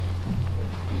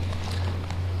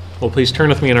Well, please turn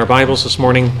with me in our Bibles this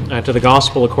morning to the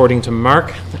Gospel according to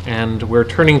Mark, and we're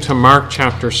turning to Mark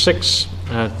chapter 6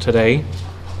 today.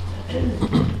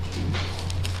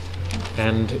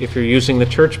 And if you're using the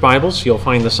church Bibles, you'll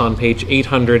find this on page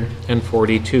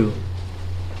 842.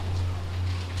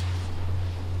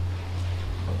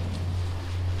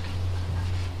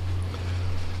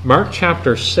 Mark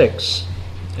chapter 6,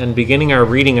 and beginning our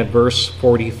reading at verse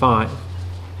 45.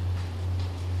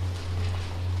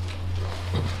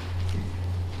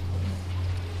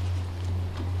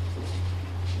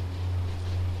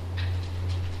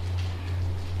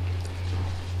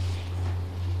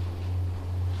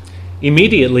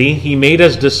 Immediately he made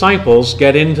his disciples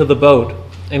get into the boat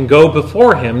and go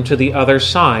before him to the other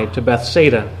side, to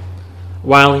Bethsaida,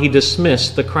 while he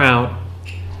dismissed the crowd.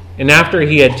 And after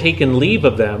he had taken leave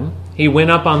of them, he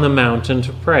went up on the mountain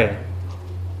to pray.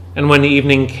 And when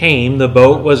evening came, the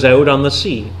boat was out on the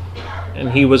sea,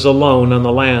 and he was alone on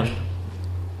the land.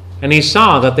 And he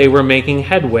saw that they were making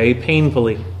headway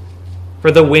painfully,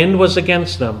 for the wind was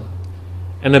against them.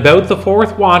 And about the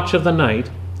fourth watch of the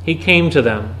night he came to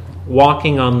them,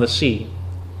 walking on the sea.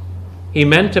 He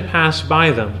meant to pass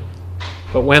by them,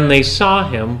 but when they saw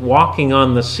him walking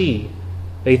on the sea,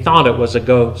 they thought it was a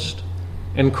ghost,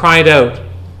 and cried out,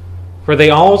 for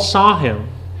they all saw him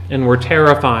and were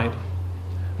terrified.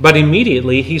 But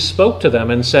immediately he spoke to them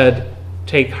and said,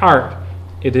 "Take heart,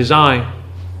 it is I.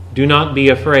 Do not be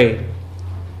afraid."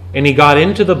 And he got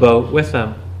into the boat with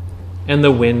them, and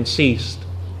the wind ceased,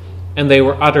 and they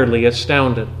were utterly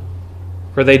astounded.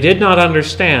 For they did not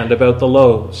understand about the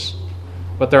loaves,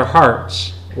 but their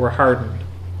hearts were hardened.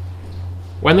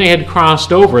 When they had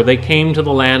crossed over, they came to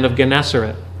the land of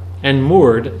Gennesaret, and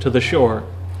moored to the shore.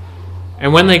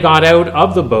 And when they got out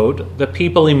of the boat, the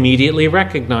people immediately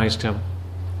recognized him,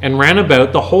 and ran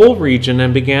about the whole region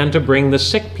and began to bring the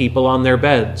sick people on their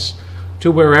beds to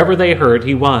wherever they heard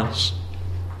he was.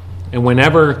 And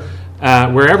wherever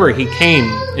he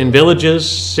came, in villages,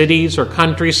 cities, or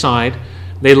countryside,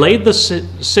 they laid the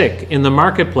sick in the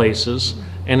marketplaces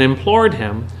and implored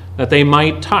him that they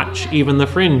might touch even the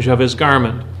fringe of his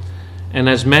garment. And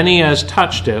as many as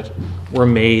touched it were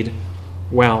made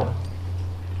well.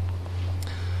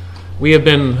 We have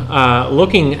been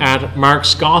looking at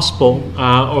Mark's Gospel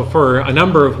for a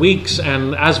number of weeks,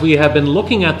 and as we have been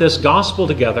looking at this Gospel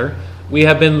together, we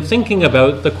have been thinking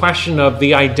about the question of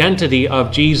the identity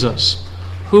of Jesus.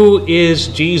 Who is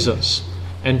Jesus?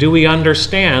 And do we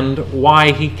understand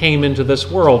why he came into this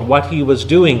world, what he was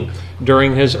doing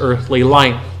during his earthly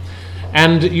life?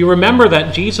 And you remember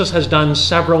that Jesus has done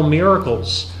several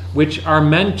miracles which are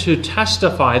meant to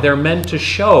testify, they're meant to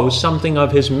show something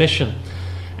of his mission.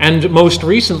 And most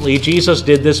recently, Jesus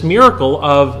did this miracle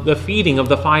of the feeding of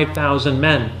the 5,000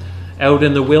 men out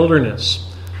in the wilderness.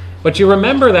 But you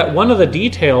remember that one of the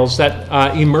details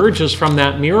that emerges from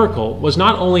that miracle was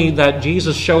not only that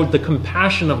Jesus showed the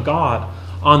compassion of God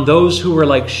on those who were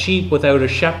like sheep without a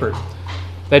shepherd,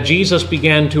 that Jesus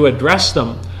began to address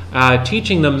them,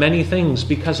 teaching them many things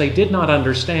because they did not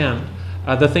understand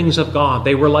the things of God.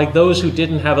 They were like those who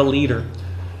didn't have a leader.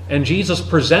 And Jesus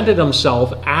presented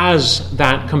himself as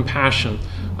that compassion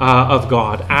of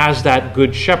God, as that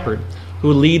good shepherd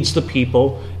who leads the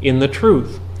people in the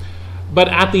truth. But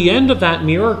at the end of that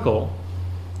miracle,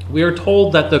 we are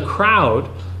told that the crowd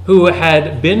who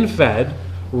had been fed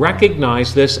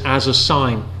recognized this as a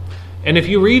sign. And if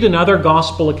you read in other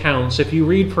gospel accounts, if you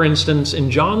read, for instance, in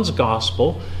John's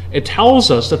gospel, it tells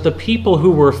us that the people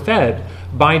who were fed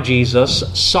by Jesus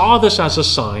saw this as a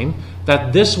sign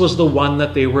that this was the one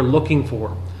that they were looking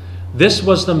for. This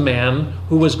was the man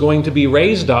who was going to be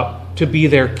raised up to be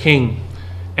their king.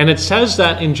 And it says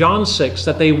that in John 6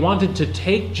 that they wanted to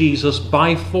take Jesus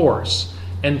by force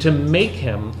and to make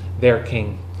him their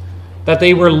king. That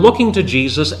they were looking to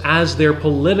Jesus as their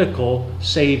political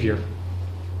savior.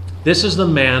 This is the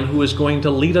man who is going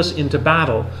to lead us into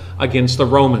battle against the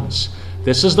Romans.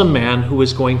 This is the man who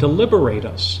is going to liberate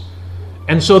us.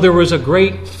 And so there was a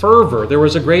great fervor, there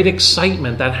was a great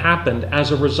excitement that happened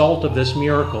as a result of this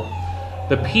miracle.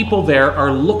 The people there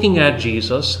are looking at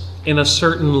Jesus in a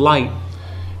certain light.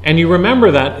 And you remember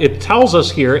that it tells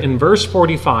us here in verse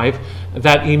 45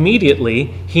 that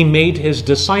immediately he made his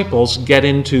disciples get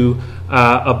into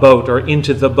a boat, or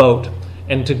into the boat,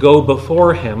 and to go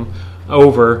before him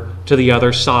over to the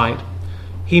other side.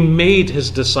 He made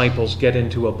his disciples get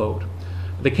into a boat.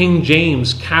 The King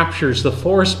James captures the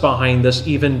force behind this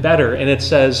even better, and it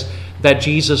says that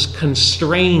Jesus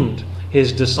constrained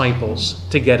his disciples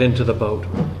to get into the boat.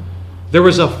 There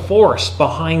was a force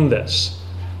behind this,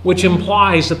 which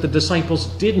implies that the disciples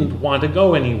didn't want to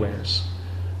go anywhere.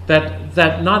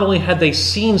 that not only had they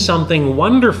seen something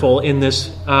wonderful in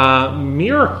this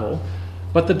miracle,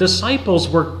 but the disciples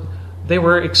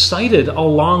were excited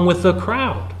along with the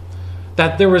crowd.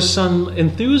 That there was some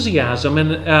enthusiasm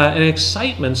and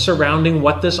excitement surrounding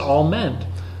what this all meant.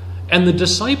 And the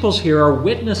disciples here are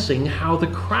witnessing how the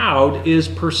crowd is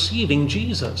perceiving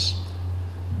Jesus.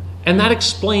 And that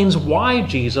explains why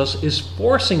Jesus is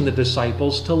forcing the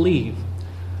disciples to leave.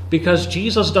 Because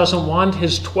Jesus doesn't want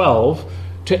his 12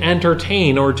 to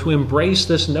entertain or to embrace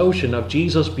this notion of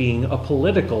Jesus being a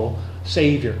political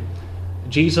savior.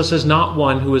 Jesus is not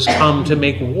one who has come to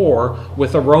make war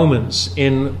with the Romans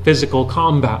in physical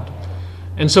combat.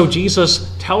 And so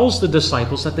Jesus tells the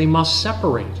disciples that they must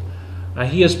separate.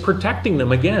 He is protecting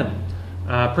them again,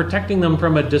 protecting them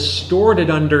from a distorted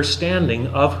understanding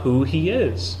of who he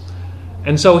is.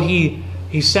 And so he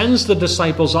sends the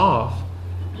disciples off,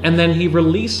 and then he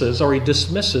releases or he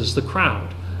dismisses the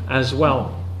crowd as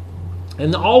well.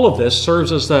 And all of this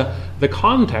serves as the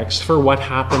context for what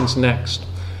happens next.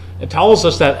 It tells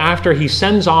us that after he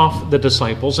sends off the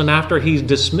disciples and after he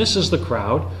dismisses the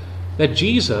crowd, that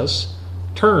Jesus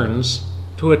turns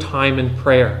to a time in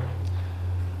prayer.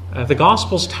 The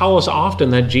Gospels tell us often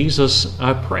that Jesus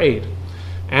prayed,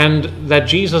 and that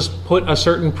Jesus put a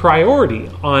certain priority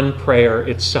on prayer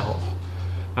itself.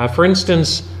 For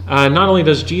instance, not only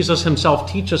does Jesus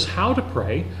himself teach us how to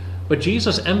pray, but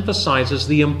Jesus emphasizes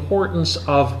the importance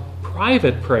of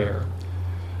private prayer.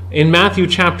 In Matthew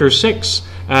chapter 6,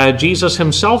 Jesus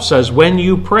himself says, "When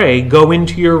you pray, go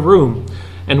into your room,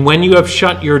 and when you have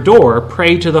shut your door,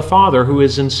 pray to the Father who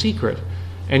is in secret,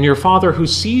 and your Father who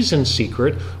sees in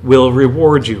secret will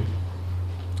reward you."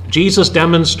 Jesus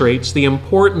demonstrates the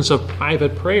importance of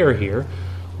private prayer here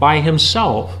by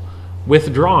himself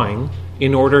withdrawing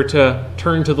in order to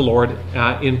turn to the Lord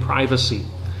in privacy.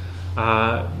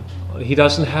 He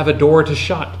doesn't have a door to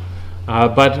shut,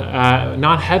 but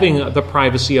not having the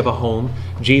privacy of a home,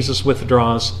 Jesus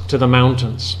withdraws to the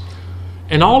mountains.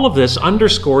 And all of this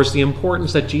underscores the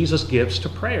importance that Jesus gives to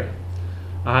prayer.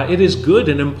 It is good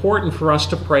and important for us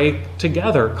to pray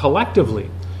together, collectively.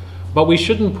 But we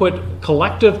shouldn't put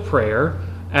collective prayer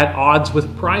at odds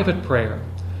with private prayer.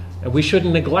 And we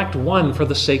shouldn't neglect one for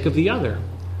the sake of the other.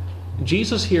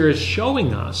 Jesus here is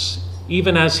showing us,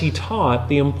 even as he taught,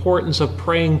 the importance of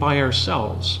praying by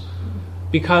ourselves.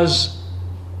 Because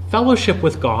fellowship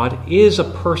with God is a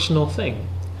personal thing.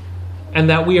 And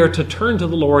that we are to turn to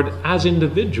the Lord as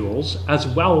individuals as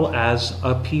well as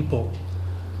a people.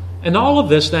 And all of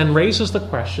this then raises the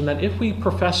question that if we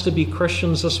profess to be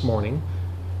Christians this morning,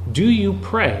 do you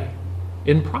pray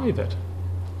in private?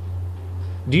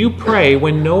 Do you pray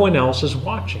when no one else is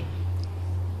watching?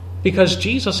 Because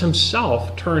Jesus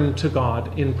himself turned to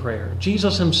God in prayer.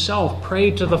 Jesus himself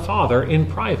prayed to the Father in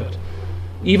private,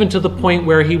 even to the point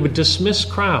where he would dismiss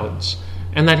crowds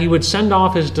and that he would send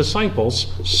off his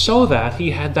disciples so that he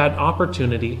had that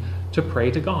opportunity to pray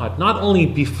to God, not only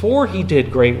before he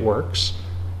did great works,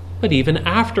 but even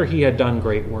after he had done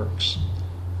great works.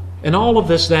 And all of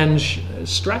this then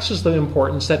stresses the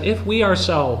importance that if we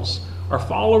ourselves are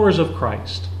followers of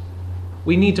Christ,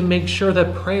 we need to make sure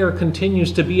that prayer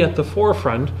continues to be at the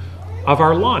forefront of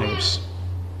our lives.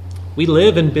 We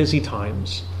live in busy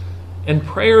times, and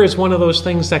prayer is one of those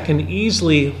things that can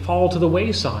easily fall to the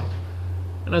wayside.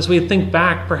 And as we think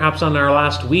back perhaps on our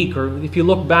last week, or if you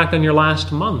look back on your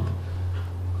last month,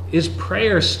 is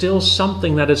prayer still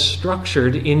something that is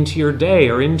structured into your day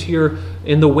or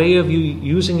in the way of you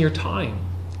using your time?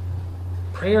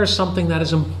 Prayer is something that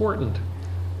is important.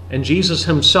 And Jesus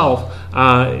himself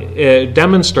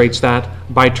demonstrates that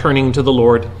by turning to the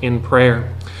Lord in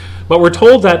prayer. But we're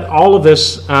told that all of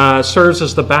this serves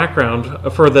as the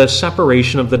background for the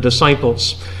separation of the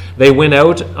disciples. They went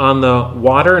out on the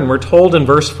water, and we're told in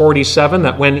verse 47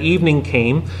 that when evening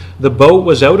came, the boat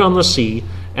was out on the sea,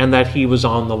 and that he was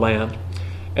on the land.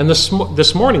 And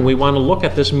this morning we want to look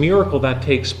at this miracle that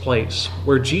takes place,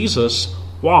 where Jesus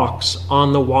walks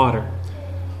on the water.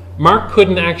 Mark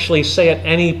couldn't actually say it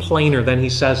any plainer than he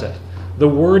says it. The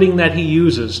wording that he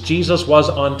uses, Jesus was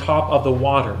on top of the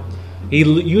water. He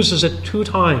uses it 2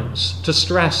 times to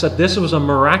stress that this was a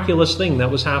miraculous thing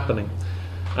that was happening.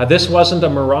 This wasn't a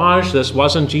mirage. This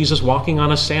wasn't Jesus walking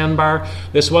on a sandbar.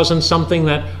 This wasn't something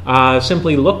that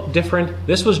simply looked different.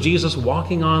 This was Jesus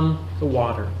walking on the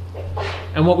water.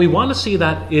 And what we want to see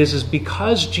that is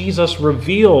because Jesus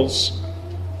reveals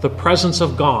the presence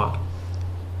of God,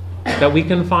 that we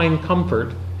can find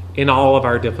comfort in all of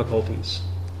our difficulties.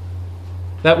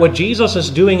 That what Jesus is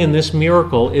doing in this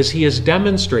miracle is he is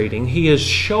demonstrating, he is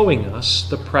showing us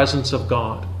the presence of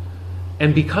God.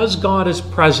 And because God is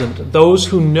present, those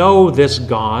who know this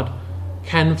God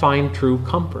can find true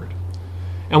comfort.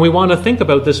 And we want to think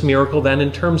about this miracle then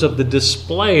in terms of the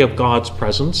display of God's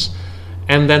presence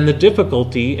and then the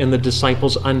difficulty in the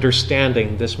disciples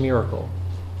understanding this miracle.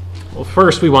 Well,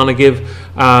 first we want to give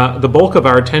the bulk of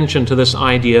our attention to this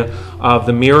idea of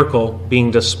the miracle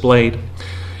being displayed.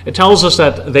 It tells us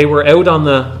that they were out on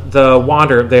the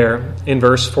water there in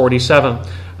verse 47.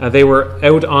 They were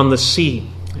out on the sea.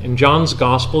 In John's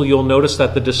Gospel, you'll notice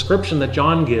that the description that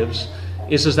John gives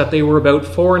is that they were about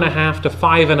 4.5 to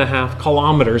 5.5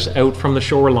 kilometers out from the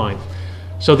shoreline.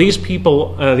 So these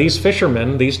people, these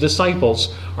fishermen, these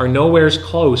disciples, are nowhere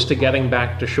close to getting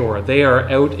back to shore. They are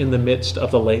out in the midst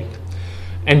of the lake.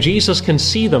 And Jesus can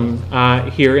see them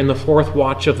here in the fourth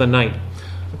watch of the night.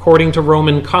 According to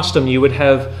Roman custom, you would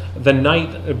have the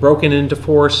night broken into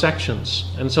 4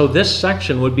 sections. And so this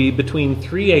section would be between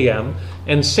 3 a.m.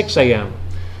 and 6 a.m.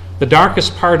 The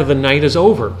darkest part of the night is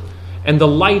over, and the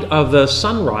light of the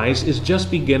sunrise is just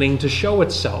beginning to show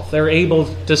itself. They're able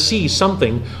to see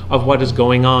something of what is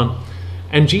going on.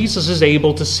 And Jesus is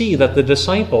able to see that the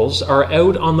disciples are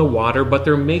out on the water, but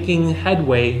they're making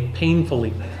headway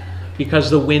painfully because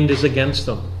the wind is against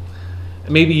them.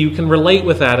 Maybe you can relate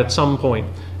with that at some point.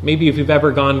 Maybe if you've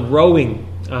ever gone rowing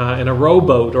in a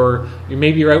rowboat, or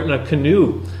maybe you're out in a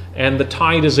canoe and the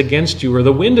tide is against you or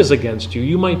the wind is against you.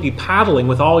 You might be paddling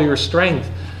with all your strength,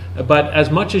 but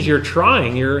as much as you're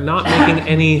trying, you're not making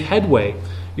any headway.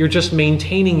 You're just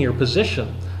maintaining your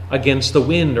position against the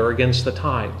wind or against the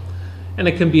tide. And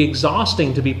it can be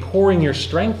exhausting to be pouring your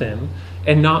strength in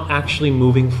and not actually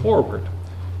moving forward.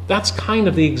 That's kind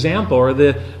of the example or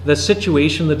the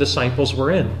situation the disciples were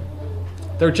in.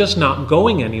 They're just not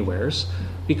going anywheres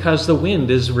because the wind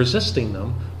is resisting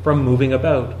them from moving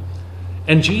about.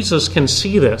 And Jesus can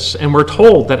see this, and we're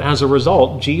told that as a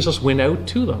result, Jesus went out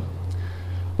to them.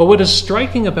 But what is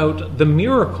striking about the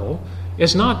miracle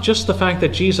is not just the fact that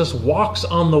Jesus walks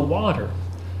on the water,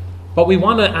 but we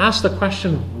want to ask the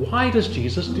question, why does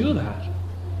Jesus do that?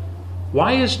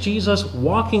 Why is Jesus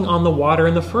walking on the water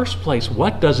in the first place?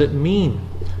 What does it mean?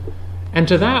 And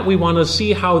to that, we want to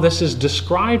see how this is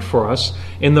described for us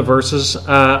in the verses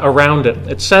around it.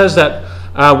 It says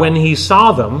that when he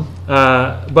saw them,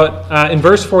 in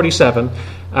verse 47,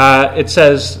 it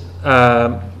says,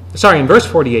 in verse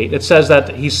 48, it says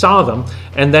that he saw them,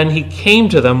 and then he came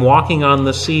to them walking on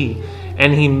the sea,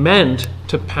 and he meant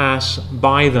to pass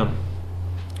by them.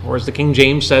 Or as the King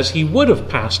James says, he would have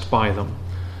passed by them.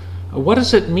 What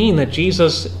does it mean that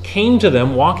Jesus came to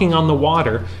them walking on the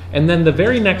water, and then the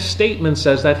very next statement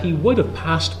says that he would have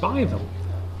passed by them?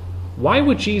 Why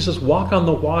would Jesus walk on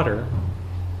the water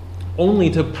only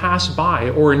to pass by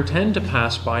or intend to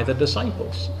pass by the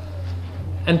disciples?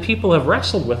 And people have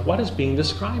wrestled with what is being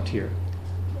described here.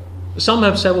 Some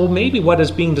have said, well, maybe what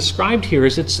is being described here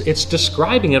is it's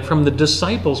describing it from the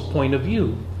disciples' point of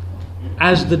view.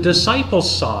 As the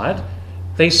disciples saw it,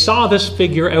 they saw this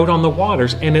figure out on the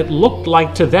waters, and it looked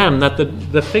like to them that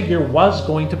the figure was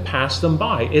going to pass them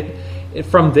by. It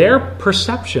from their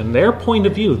perception, their point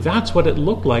of view, that's what it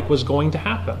looked like was going to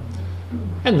happen.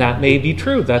 And that may be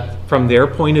true, that from their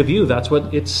point of view, that's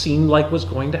what it seemed like was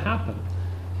going to happen.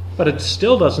 But it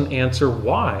still doesn't answer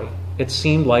why it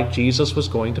seemed like Jesus was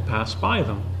going to pass by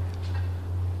them.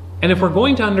 And if we're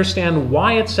going to understand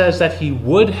why it says that he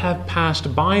would have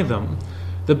passed by them,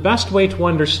 the best way to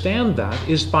understand that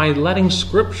is by letting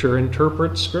Scripture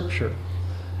interpret Scripture,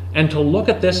 and to look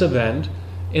at this event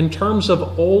in terms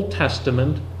of Old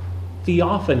Testament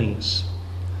theophanies.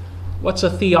 What's a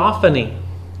theophany?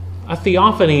 A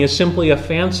theophany is simply a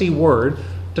fancy word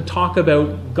to talk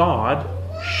about God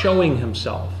showing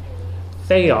himself.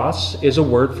 Theos is a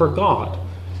word for God,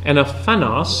 and a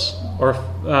phenos, or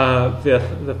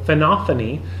the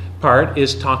phenophany part,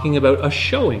 is talking about a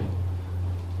showing.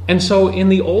 And so in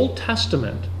the Old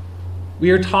Testament,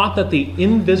 we are taught that the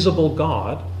invisible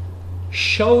God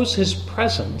shows his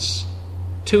presence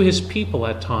to his people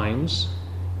at times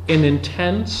in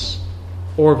intense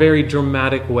or very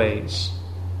dramatic ways.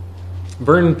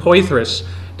 Vernon Poythress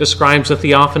describes a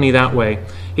theophany that way.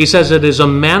 He says it is a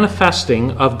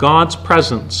manifesting of God's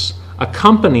presence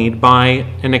accompanied by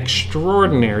an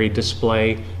extraordinary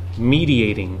display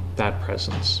mediating that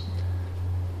presence.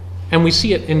 And we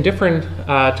see it in different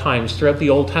times throughout the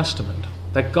Old Testament,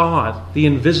 that God, the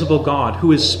invisible God,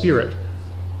 who is Spirit,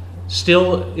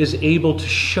 still is able to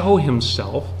show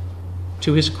himself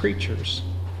to his creatures.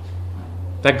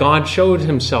 That God showed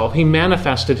himself, he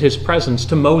manifested his presence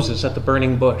to Moses at the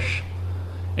burning bush,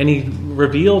 and he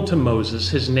revealed to Moses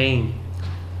his name.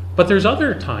 But there's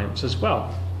other times as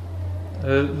well.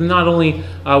 Not only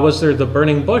was there the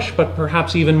burning bush, but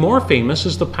perhaps even more famous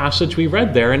is the passage we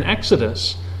read there in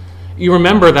Exodus. You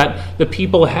remember that the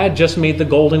people had just made the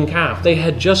golden calf. They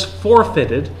had just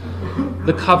forfeited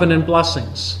the covenant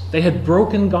blessings. They had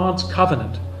broken God's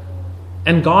covenant.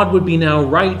 And God would be now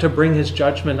right to bring his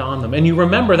judgment on them. And you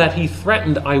remember that he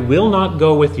threatened, I will not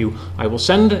go with you. I will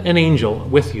send an angel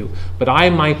with you, but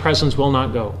my presence will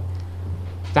not go.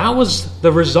 That was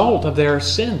the result of their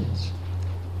sins.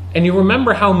 And you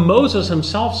remember how Moses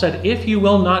himself said, if you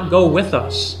will not go with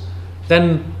us,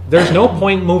 then there's no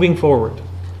point moving forward.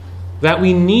 That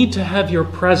we need to have your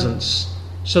presence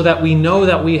so that we know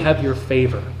that we have your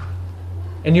favor.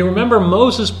 And you remember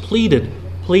Moses pleaded,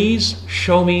 please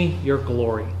show me your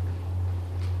glory.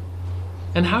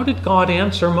 And how did God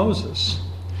answer Moses?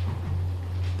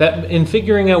 That in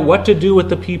figuring out what to do with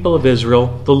the people of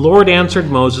Israel, the Lord answered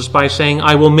Moses by saying,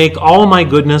 I will make all my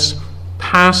goodness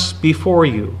pass before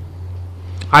you.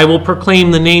 I will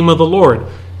proclaim the name of the Lord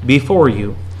before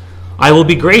you. I will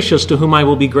be gracious to whom I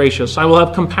will be gracious. I will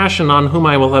have compassion on whom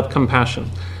I will have compassion.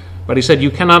 But he said, you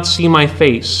cannot see my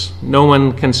face. No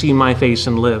one can see my face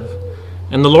and live.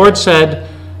 And the Lord said,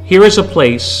 here is a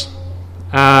place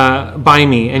by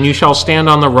me, and you shall stand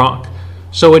on the rock.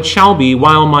 So it shall be,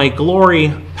 while my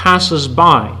glory passes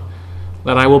by,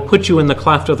 that I will put you in the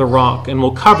cleft of the rock, and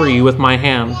will cover you with my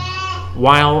hand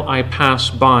while I pass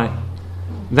by.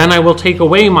 Then I will take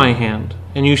away my hand,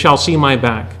 and you shall see my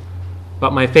back,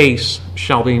 but my face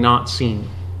shall be not seen.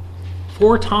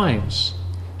 4 times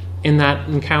in that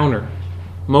encounter,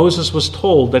 Moses was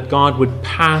told that God would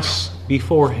pass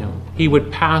before him. He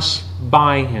would pass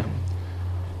by him.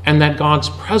 And that God's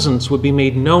presence would be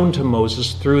made known to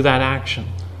Moses through that action.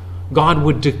 God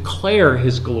would declare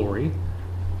his glory,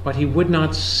 but he would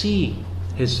not see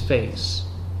his face.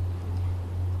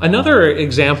 Another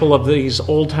example of these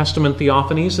Old Testament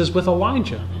theophanies is with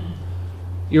Elijah.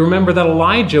 You remember that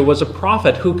Elijah was a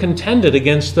prophet who contended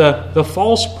against the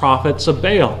false prophets of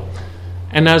Baal.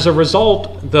 And as a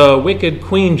result, the wicked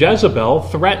Queen Jezebel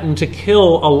threatened to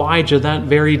kill Elijah that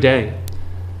very day.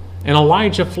 And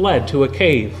Elijah fled to a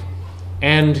cave,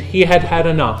 and he had had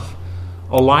enough.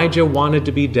 Elijah wanted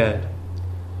to be dead.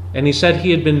 And he said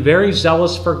he had been very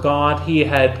zealous for God, he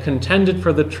had contended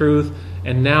for the truth,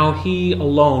 and now he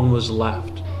alone was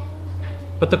left.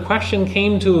 But the question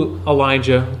came to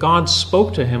Elijah. God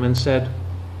spoke to him and said,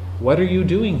 what are you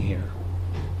doing here?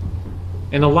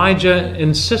 And Elijah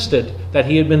insisted that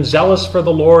he had been zealous for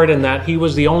the Lord and that he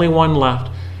was the only one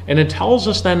left. And it tells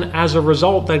us then, as a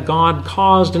result, that God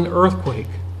caused an earthquake.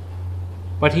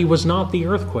 But he was not the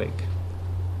earthquake.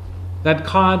 That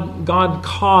God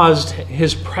caused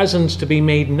his presence to be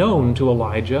made known to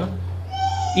Elijah,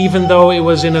 even though it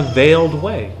was in a veiled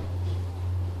way.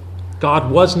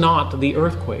 God was not the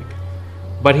earthquake,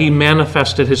 but he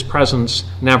manifested his presence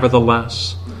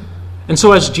nevertheless. And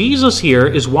so as Jesus here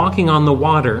is walking on the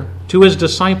water to his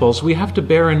disciples, we have to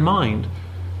bear in mind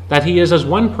that he is, as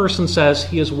one person says,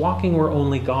 he is walking where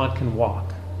only God can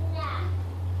walk.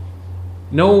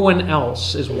 No one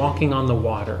else is walking on the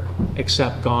water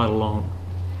except God alone.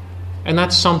 And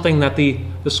that's something that the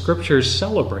scriptures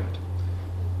celebrate.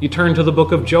 You turn to the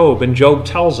book of Job, and Job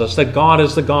tells us that God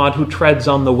is the God who treads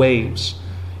on the waves.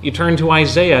 You turn to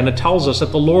Isaiah, and it tells us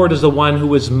that the Lord is the one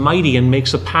who is mighty and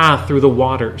makes a path through the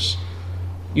waters.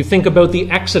 You think about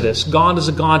the Exodus. God is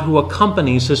a God who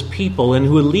accompanies his people and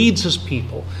who leads his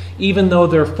people. Even though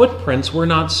their footprints were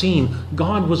not seen,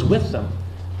 God was with them.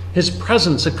 His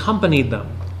presence accompanied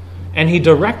them, and he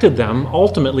directed them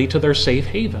ultimately to their safe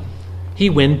haven. He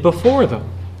went before them.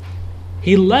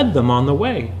 He led them on the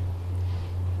way.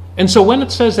 And so when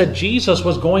it says that Jesus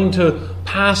was going to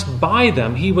pass by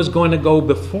them, he was going to go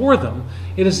before them,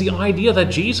 it is the idea that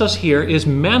Jesus here is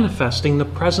manifesting the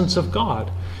presence of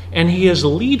God, and he is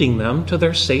leading them to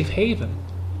their safe haven.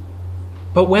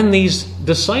 But when these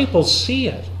disciples see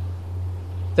it,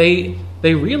 they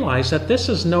realize that this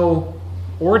is no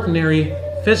ordinary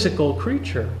physical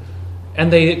creature,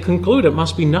 and they conclude it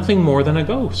must be nothing more than a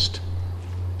ghost.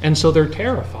 And so they're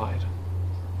terrified.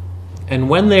 And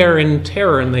when they're in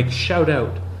terror and they shout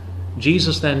out,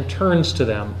 Jesus then turns to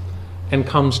them and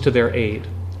comes to their aid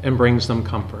and brings them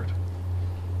comfort.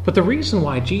 But the reason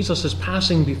why Jesus is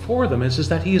passing before them is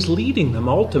that he is leading them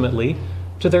ultimately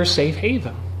to their safe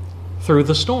haven through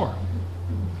the storm.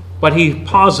 But he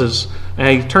pauses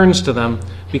and he turns to them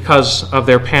because of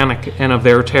their panic and of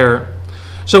their terror.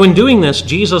 So in doing this,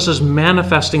 Jesus is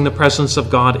manifesting the presence of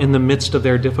God in the midst of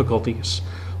their difficulties.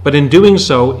 But in doing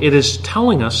so, it is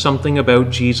telling us something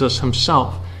about Jesus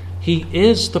himself. He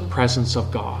is the presence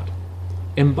of God,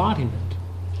 embodiment.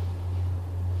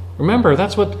 Remember,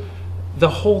 that's what the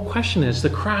whole question is. The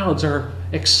crowds are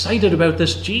excited about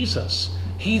this Jesus.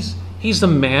 He's He's the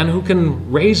man who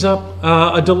can raise up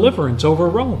a deliverance over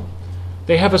Rome.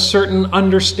 They have a certain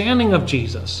understanding of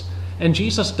Jesus. And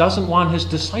Jesus doesn't want his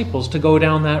disciples to go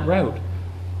down that route.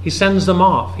 He sends them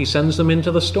off. He sends them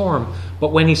into the storm.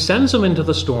 But when he sends them into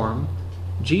the storm,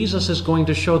 Jesus is going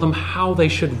to show them how they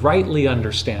should rightly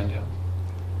understand him.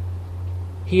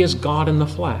 He is God in the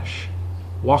flesh,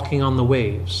 walking on the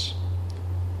waves.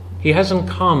 He hasn't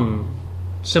come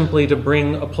simply to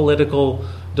bring a political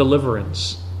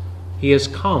deliverance. He has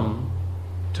come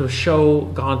to show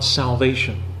God's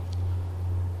salvation.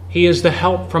 He is the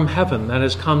help from heaven that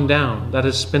has come down, that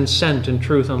has been sent in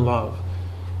truth and love.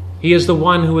 He is the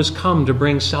one who has come to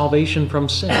bring salvation from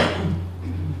sin.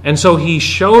 And so he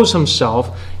shows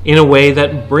himself in a way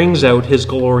that brings out his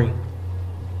glory.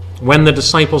 When the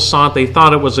disciples saw it, they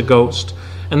thought it was a ghost.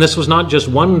 And this was not just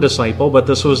one disciple, but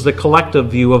this was the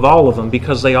collective view of all of them,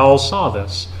 because they all saw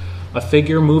this, a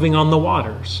figure moving on the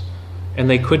waters, and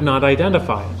they could not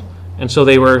identify it. And so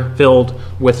they were filled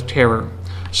with terror.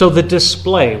 So the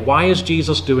display, why is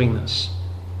Jesus doing this?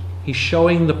 He's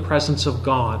showing the presence of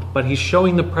God, but he's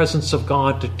showing the presence of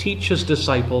God to teach his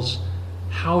disciples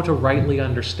how to rightly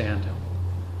understand him.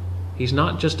 He's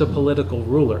not just a political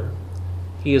ruler.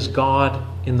 He is God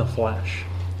in the flesh.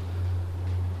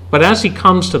 But as he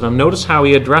comes to them, notice how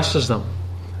he addresses them.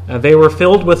 They were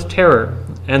filled with terror.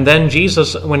 And then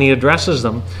Jesus, when he addresses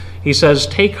them, he says,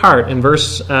 take heart, in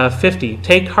verse 50,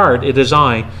 take heart, it is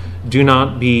I, do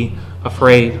not be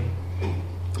afraid.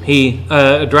 He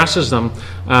addresses them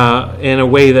in a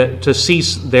way that to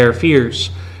cease their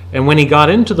fears. And when he got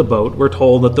into the boat, we're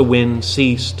told that the wind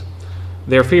ceased.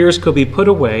 Their fears could be put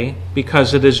away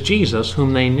because it is Jesus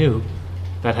whom they knew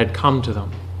that had come to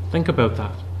them. Think about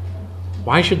that.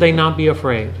 Why should they not be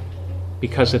afraid?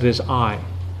 Because it is I.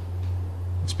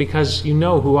 It's because you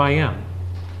know who I am.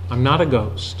 I'm not a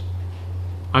ghost.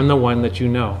 I'm the one that you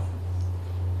know.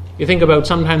 You think about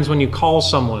sometimes when you call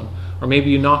someone, or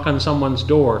maybe you knock on someone's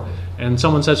door, and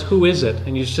someone says, who is it?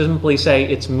 And you simply say,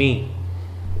 it's me.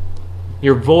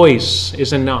 Your voice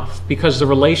is enough because the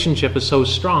relationship is so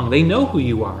strong. They know who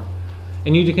you are.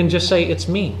 And you can just say, it's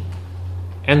me.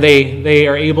 And they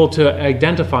are able to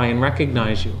identify and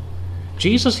recognize you.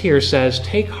 Jesus here says,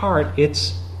 take heart,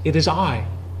 it is I,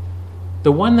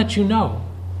 the one that you know.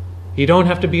 You don't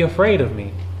have to be afraid of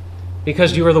me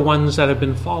because you are the ones that have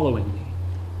been following me.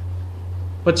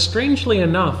 But strangely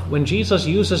enough, when Jesus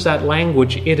uses that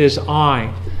language, it is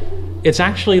I, it's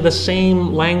actually the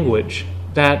same language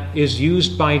that is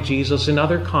used by Jesus in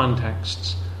other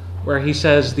contexts where he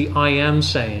says the I am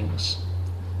sayings.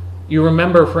 You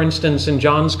remember, for instance, in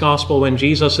John's Gospel when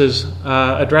Jesus is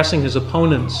addressing his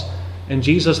opponents, and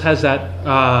Jesus has that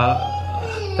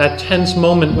tense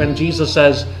moment when Jesus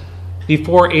says,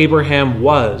 before Abraham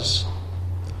was,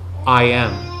 I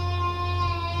am.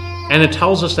 And it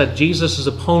tells us that Jesus'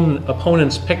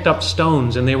 opponents picked up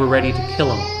stones and they were ready to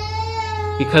kill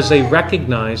him because they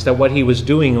recognized that what he was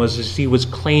doing was he was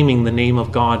claiming the name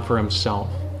of God for himself.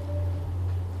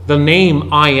 The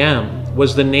name I am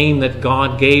was the name that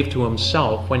God gave to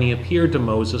himself when he appeared to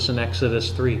Moses in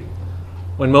Exodus 3.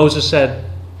 When Moses said,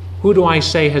 who do I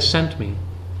say has sent me?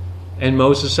 And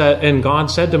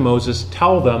God said to Moses,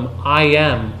 tell them, I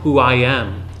am who I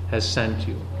am has sent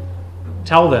you.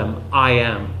 Tell them, I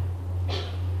am.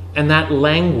 And that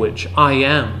language, I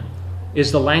am,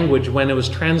 is the language when it was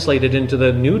translated into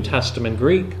the New Testament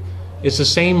Greek. It's the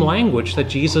same language that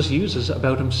Jesus uses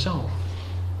about himself.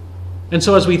 And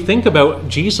so as we think about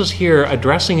Jesus here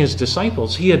addressing his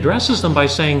disciples, he addresses them by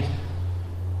saying,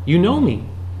 you know me.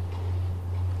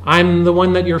 I'm the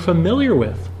one that you're familiar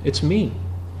with. It's me.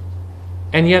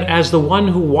 And yet as the one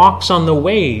who walks on the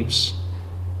waves,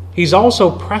 he's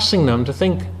also pressing them to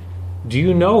think, do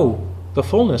you know the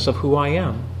fullness of who I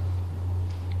am?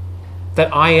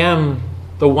 That I am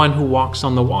the one who walks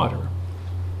on the water.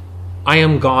 I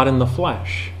am God in the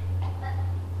flesh.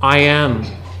 I am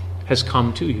has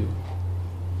come to you.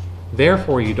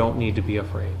 Therefore, you don't need to be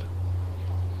afraid.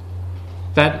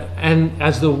 And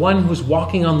as the one who's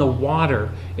walking on the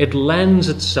water, it lends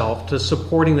itself to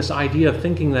supporting this idea of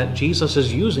thinking that Jesus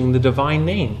is using the divine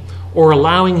name or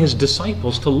allowing his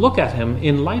disciples to look at him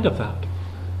in light of that.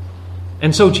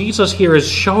 And so Jesus here is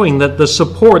showing that the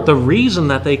support, the reason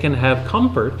that they can have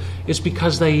comfort is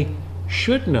because they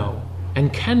should know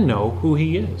and can know who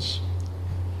he is.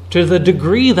 To the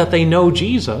degree that they know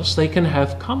Jesus, they can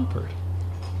have comfort.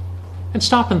 And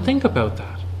stop and think about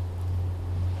that.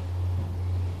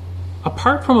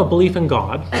 Apart from a belief in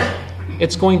God,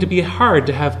 it's going to be hard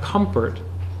to have comfort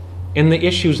in the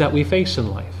issues that we face in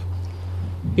life.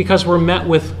 Because we're met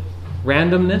with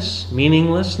randomness,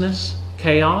 meaninglessness,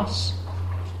 chaos,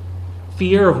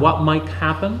 fear of what might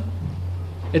happen.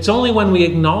 It's only when we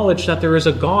acknowledge that there is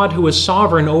a God who is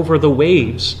sovereign over the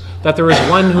waves, that there is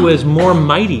one who is more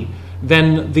mighty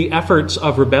than the efforts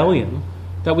of rebellion,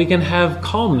 that we can have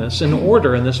calmness and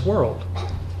order in this world.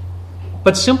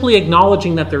 But simply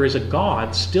acknowledging that there is a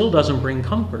God still doesn't bring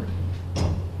comfort.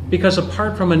 Because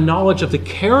apart from a knowledge of the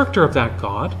character of that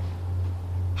God,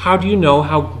 how do you know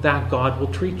how that God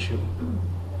will treat you?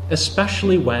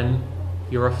 Especially when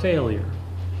you're a failure.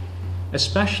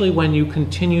 Especially when you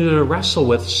continue to wrestle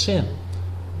with sin.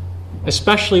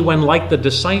 Especially when, like the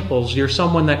disciples, you're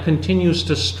someone that continues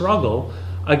to struggle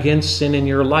against sin in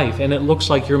your life, and it looks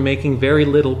like you're making very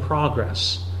little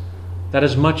progress. That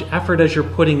as much effort as you're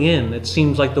putting in, it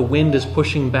seems like the wind is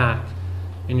pushing back,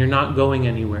 and you're not going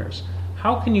anywhere.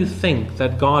 How can you think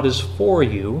that God is for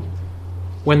you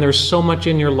when there's so much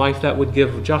in your life that would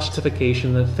give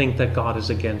justification to think that God is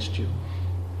against you?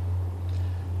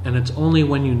 And it's only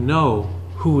when you know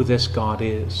who this God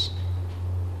is.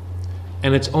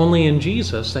 And it's only in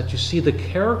Jesus that you see the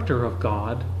character of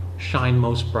God shine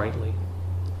most brightly.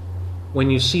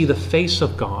 When you see the face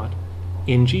of God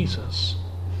in Jesus.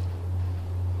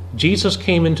 Jesus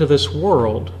came into this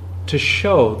world to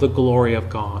show the glory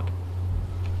of God.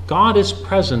 God is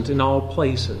present in all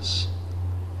places,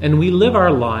 and we live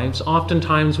our lives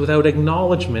oftentimes without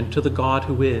acknowledgement to the God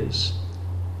who is.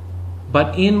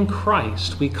 But in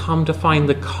Christ, we come to find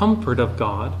the comfort of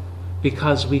God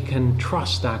because we can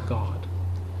trust that God.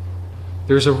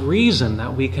 There's a reason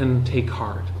that we can take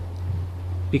heart,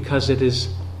 because it is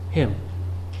Him.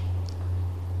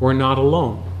 We're not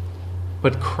alone,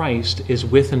 but Christ is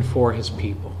with and for His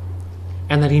people,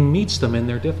 and that He meets them in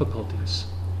their difficulties.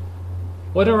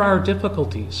 What are our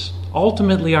difficulties?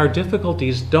 Ultimately, our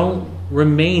difficulties don't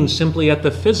remain simply at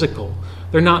the physical.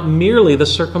 They're not merely the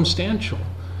circumstantial.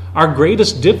 Our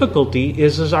greatest difficulty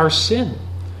is our sin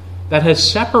that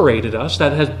has separated us,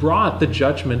 that has brought the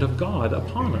judgment of God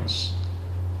upon us.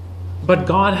 But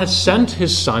God has sent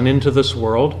His Son into this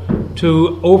world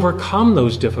to overcome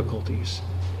those difficulties.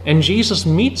 And Jesus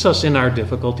meets us in our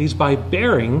difficulties by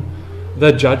bearing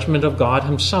the judgment of God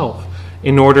Himself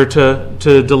in order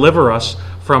to deliver us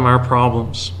from our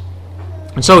problems.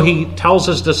 And so He tells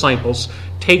His disciples,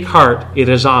 "Take heart, it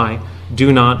is I,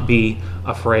 do not be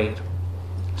afraid."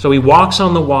 So He walks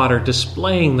on the water,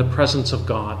 displaying the presence of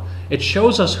God. It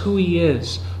shows us who He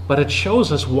is, but it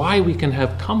shows us why we can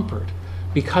have comfort,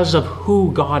 because of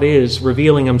who God is,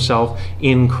 revealing Himself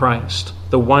in Christ,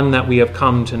 the one that we have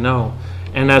come to know.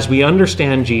 And as we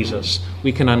understand Jesus,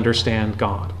 we can understand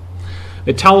God.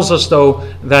 It tells us, though,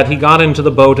 that He got into the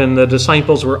boat and the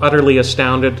disciples were utterly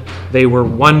astounded. They were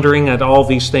wondering at all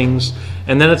these things.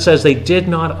 And then it says they did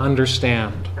not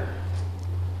understand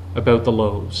about the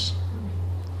loaves.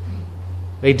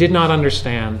 They did not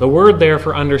understand. The word there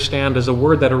for understand is a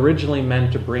word that originally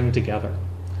meant to bring together.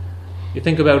 You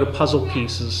think about puzzle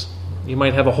pieces. You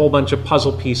might have a whole bunch of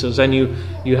puzzle pieces, and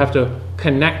you have to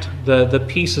connect the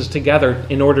pieces together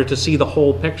in order to see the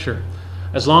whole picture.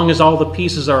 As long as all the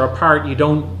pieces are apart, you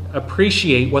don't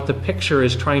appreciate what the picture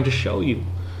is trying to show you.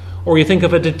 Or you think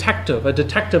of a detective. A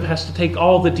detective has to take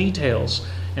all the details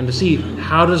and to see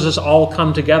how does this all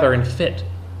come together and fit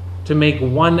to make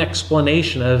one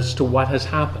explanation as to what has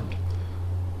happened.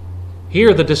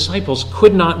 Here, the disciples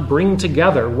could not bring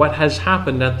together what has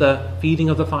happened at the feeding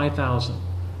of the 5,000.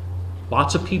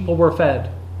 Lots of people were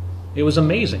fed. It was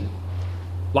amazing.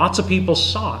 Lots of people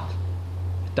saw it.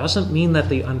 It doesn't mean that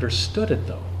they understood it,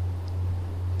 though.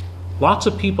 Lots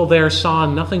of people there saw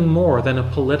nothing more than a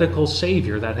political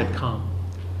savior that had come.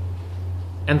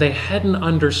 And they hadn't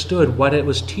understood what it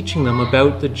was teaching them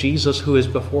about the Jesus who is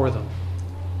before them.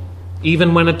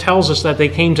 Even when it tells us that they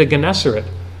came to Gennesaret,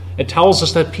 it tells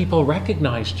us that people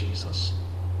recognized Jesus.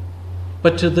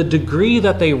 But to the degree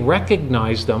that they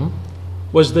recognized them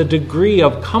was the degree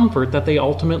of comfort that they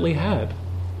ultimately had.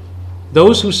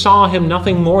 Those who saw Him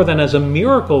nothing more than as a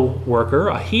miracle worker,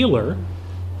 a healer,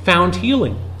 found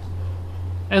healing.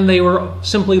 And they were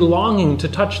simply longing to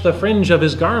touch the fringe of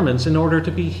His garments in order to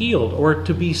be healed or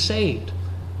to be saved.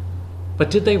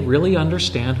 But did they really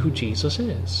understand who Jesus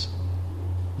is?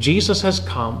 Jesus has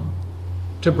come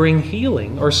to bring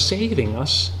healing or saving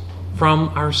us from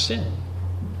our sin.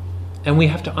 And we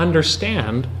have to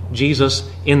understand Jesus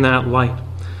in that light.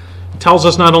 It tells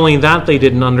us not only that they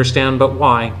didn't understand, but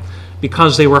why.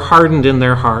 Because they were hardened in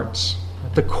their hearts.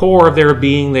 At the core of their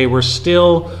being, they were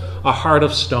still a heart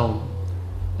of stone.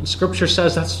 And Scripture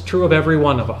says that's true of every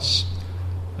one of us.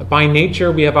 By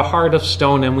nature, we have a heart of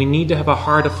stone, and we need to have a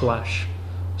heart of flesh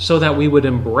so that we would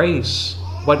embrace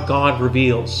what God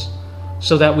reveals,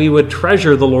 so that we would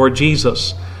treasure the Lord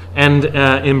Jesus, and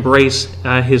embrace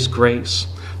his grace.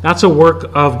 That's a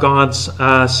work of God's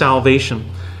salvation,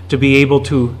 to be able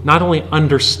to not only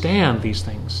understand these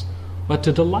things, but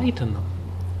to delight in them.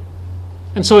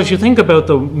 And so as you think about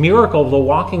the miracle of the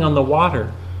walking on the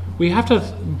water, we have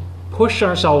to push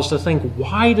ourselves to think,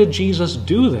 why did Jesus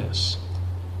do this?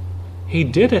 He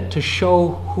did it to show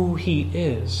who he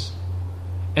is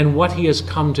and what he has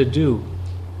come to do,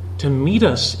 to meet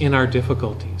us in our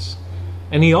difficulties.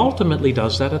 And he ultimately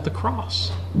does that at the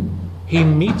cross. He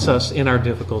meets us in our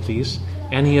difficulties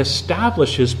and he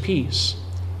establishes peace.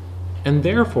 And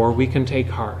therefore we can take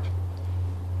heart,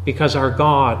 because our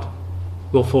God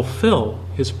will fulfill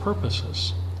his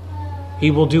purposes. He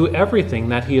will do everything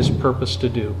that he has purposed to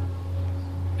do.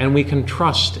 And we can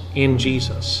trust in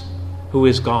Jesus, who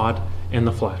is God in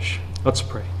the flesh. Let's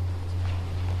pray.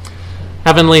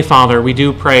 Heavenly Father, we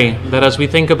do pray that as we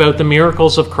think about the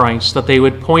miracles of Christ, that they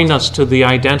would point us to the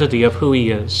identity of who he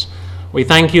is. We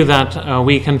thank you that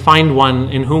we can find one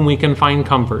in whom we can find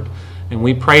comfort. And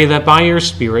we pray that by your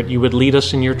Spirit you would lead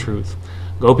us in your truth.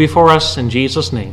 Go before us in Jesus' name.